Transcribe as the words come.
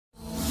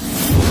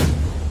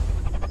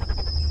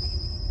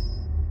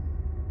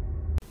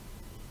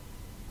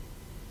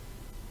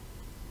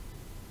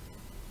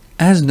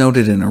As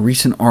noted in a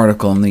recent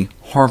article in the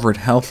Harvard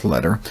Health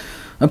Letter,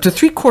 up to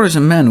 3/4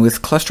 of men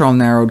with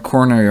cholesterol-narrowed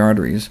coronary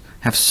arteries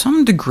have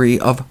some degree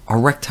of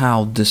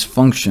erectile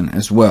dysfunction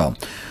as well.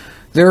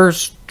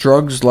 There's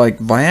drugs like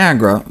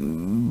Viagra,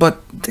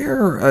 but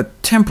they're a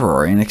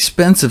temporary and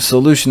expensive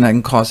solution that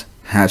can cause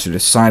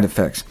hazardous side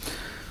effects.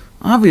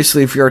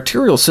 Obviously, if your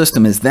arterial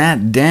system is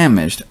that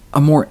damaged, a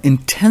more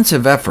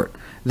intensive effort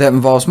that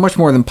involves much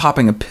more than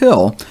popping a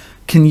pill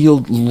can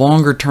yield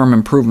longer-term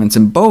improvements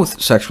in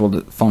both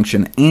sexual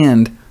function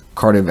and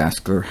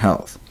cardiovascular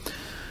health.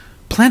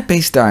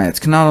 Plant-based diets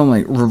can not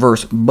only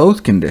reverse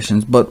both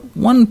conditions, but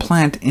one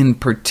plant in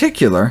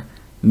particular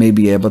may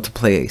be able to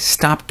play a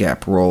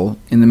stopgap role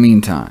in the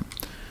meantime.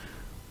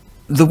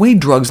 The way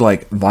drugs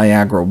like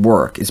Viagra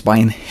work is by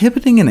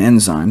inhibiting an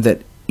enzyme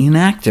that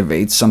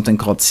inactivates something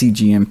called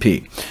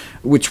cGMP,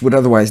 which would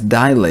otherwise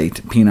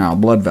dilate penile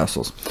blood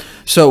vessels.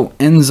 So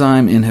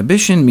enzyme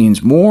inhibition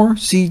means more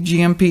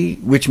cGMP,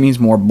 which means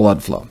more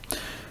blood flow.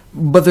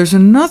 But there's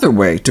another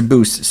way to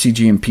boost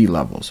cGMP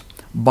levels,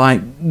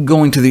 by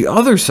going to the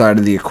other side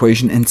of the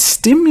equation and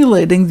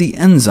stimulating the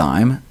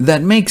enzyme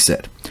that makes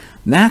it.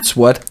 That's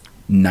what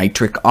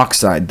nitric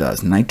oxide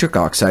does. Nitric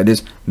oxide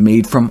is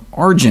made from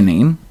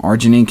arginine.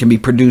 Arginine can be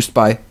produced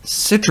by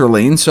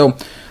citrulline, so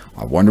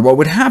I wonder what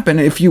would happen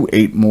if you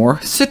ate more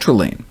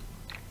citrulline.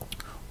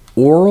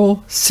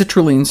 Oral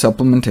citrulline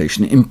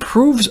supplementation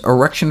improves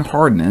erection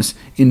hardness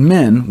in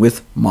men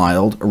with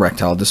mild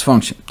erectile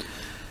dysfunction.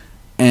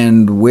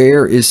 And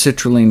where is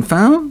citrulline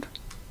found?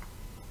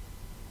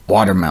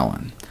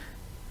 Watermelon.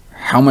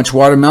 How much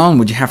watermelon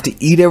would you have to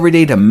eat every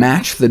day to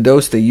match the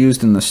dose they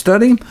used in the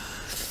study?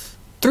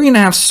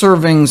 3.5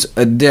 servings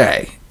a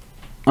day,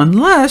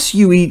 unless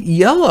you eat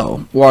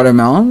yellow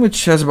watermelon,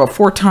 which has about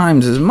 4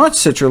 times as much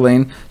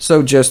citrulline,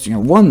 so just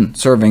 1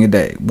 serving a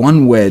day.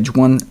 1 wedge,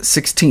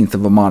 1/16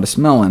 of a modest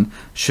melon,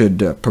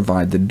 should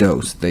provide the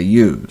dose they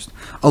used,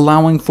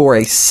 allowing for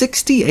a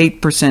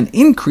 68%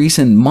 increase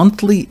in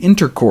monthly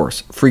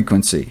intercourse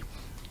frequency,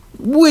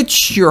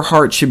 which your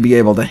heart should be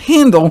able to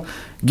handle,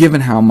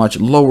 given how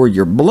much lower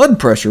your blood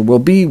pressure will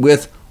be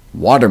with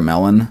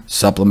watermelon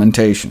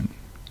supplementation.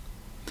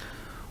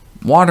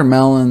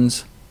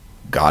 Watermelons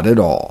got it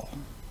all.